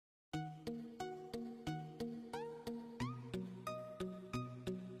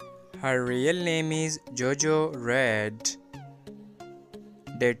Her real name is Jojo Red.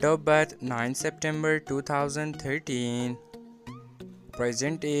 Date of birth 9 September 2013.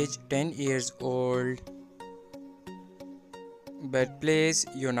 Present age 10 years old. Birthplace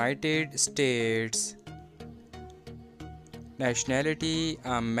United States. Nationality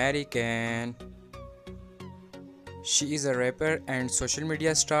American. She is a rapper and social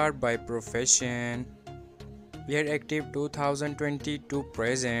media star by profession. Year active 2020 to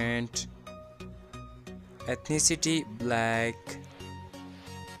present. Ethnicity Black.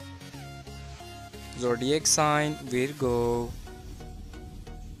 Zodiac sign Virgo.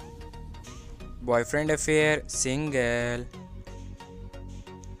 Boyfriend affair single.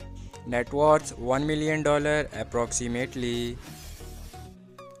 Net worth $1 million approximately.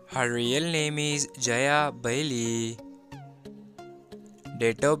 Her real name is Jayah Babyy.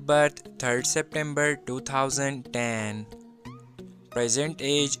 Date of birth 3rd September 2010. Present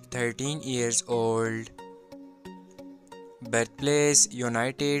age 13 years old. Birthplace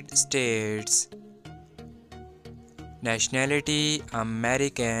United States. Nationality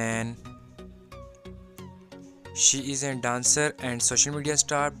American. She is a dancer and social media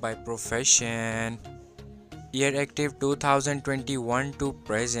star by profession. Year active 2021 to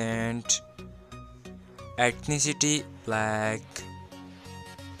present. Ethnicity Black.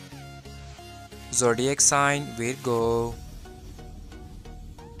 Zodiac sign Virgo.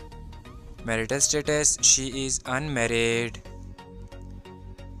 Marital status she is unmarried.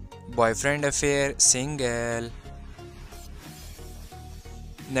 Boyfriend affair single.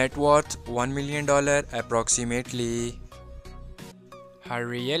 Net worth $1 million approximately. Her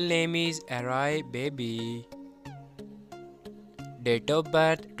real name is Arii Babyy. Date of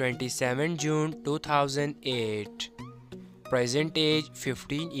birth 27 June 2008. Present age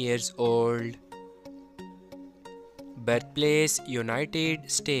 15 years old. Birthplace United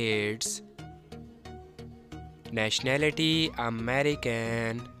States. Nationality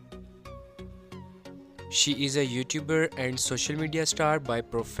American. She is a YouTuber and social media star by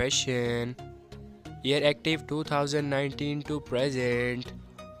profession. Year active 2019 to present.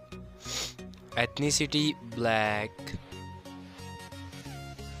 Ethnicity Black.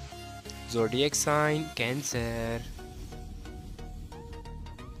 Zodiac sign Cancer.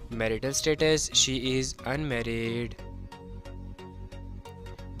 Marital status she is unmarried.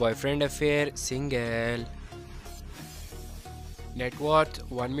 Boyfriend affair single. Net worth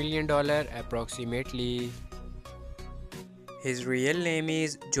 $1 million approximately. His real name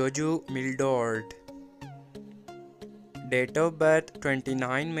is Jojo Mildort. Date of birth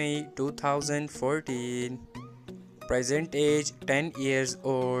 29 May 2014. Present age 10 years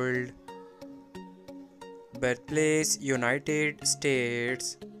old. Birthplace United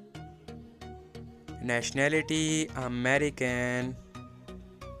States. Nationality American.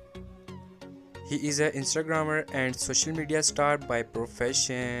 He is an Instagrammer and social media star by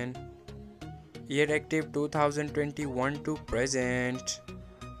profession. Year active 2021 to present.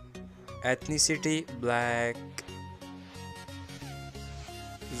 Ethnicity Black.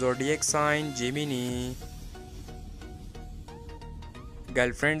 Zodiac sign Gemini.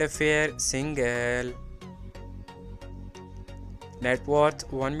 Girlfriend affair single. Net worth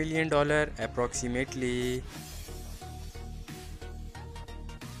 $1 million approximately.